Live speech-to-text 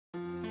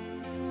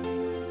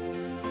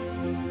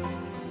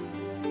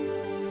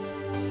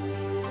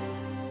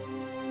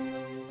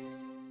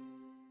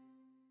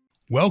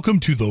Welcome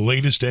to the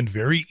latest and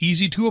very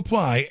easy to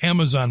apply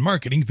Amazon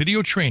marketing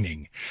video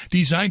training,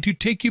 designed to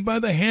take you by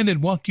the hand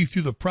and walk you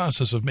through the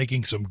process of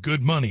making some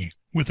good money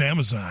with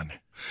Amazon.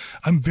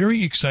 I'm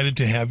very excited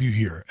to have you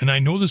here, and I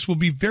know this will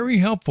be very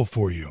helpful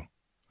for you.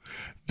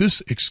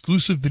 This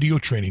exclusive video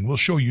training will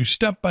show you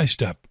step by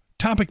step,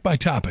 topic by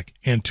topic,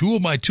 and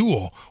tool by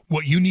tool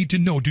what you need to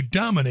know to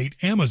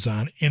dominate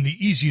Amazon in the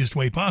easiest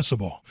way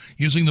possible,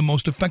 using the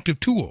most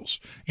effective tools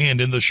and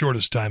in the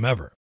shortest time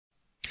ever.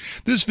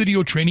 This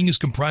video training is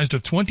comprised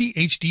of 20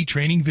 HD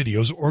training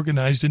videos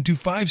organized into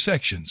 5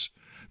 sections.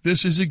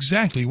 This is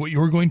exactly what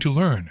you are going to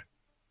learn.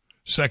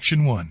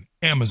 Section 1,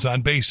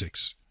 Amazon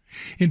Basics.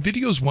 In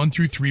videos 1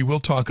 through 3, we'll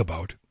talk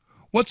about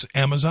what's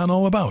Amazon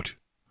all about,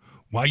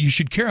 why you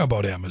should care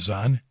about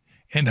Amazon,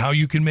 and how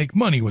you can make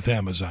money with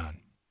Amazon.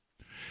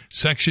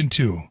 Section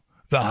 2,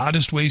 the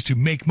hottest ways to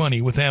make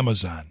money with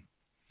Amazon.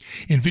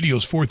 In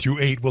videos 4 through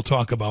 8, we'll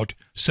talk about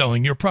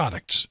selling your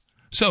products,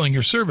 selling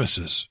your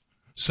services,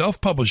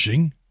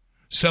 self-publishing,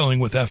 selling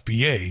with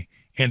FBA,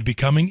 and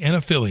becoming an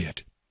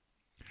affiliate.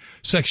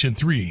 Section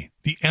 3,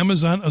 the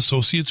Amazon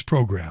Associates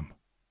Program.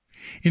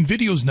 In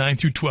videos 9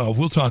 through 12,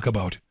 we'll talk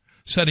about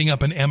setting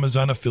up an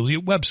Amazon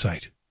affiliate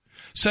website,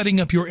 setting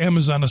up your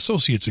Amazon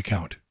Associates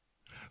account,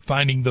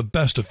 finding the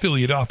best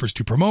affiliate offers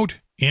to promote,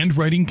 and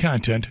writing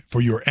content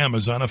for your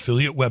Amazon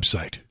affiliate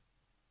website.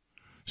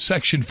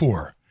 Section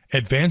 4,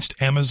 Advanced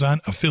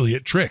Amazon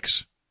Affiliate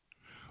Tricks.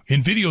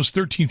 In videos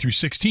 13 through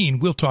 16,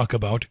 we'll talk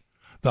about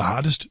the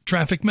hottest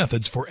traffic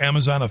methods for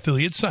Amazon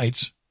affiliate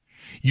sites,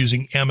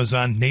 using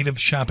Amazon native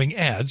shopping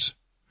ads,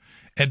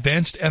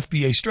 advanced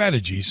FBA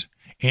strategies,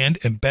 and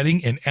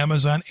embedding an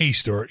Amazon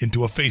A-store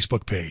into a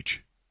Facebook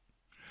page.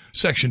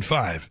 Section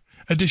 5,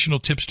 Additional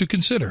tips to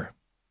consider.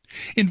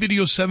 In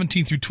videos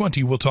 17 through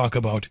 20, we'll talk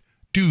about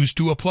do's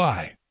to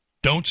apply,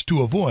 don'ts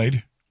to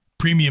avoid,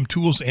 premium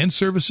tools and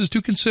services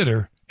to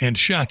consider, and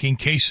shocking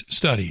case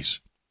studies.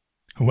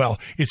 Well,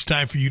 it's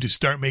time for you to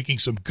start making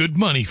some good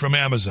money from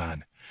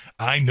Amazon.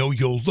 I know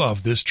you'll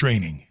love this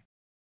training.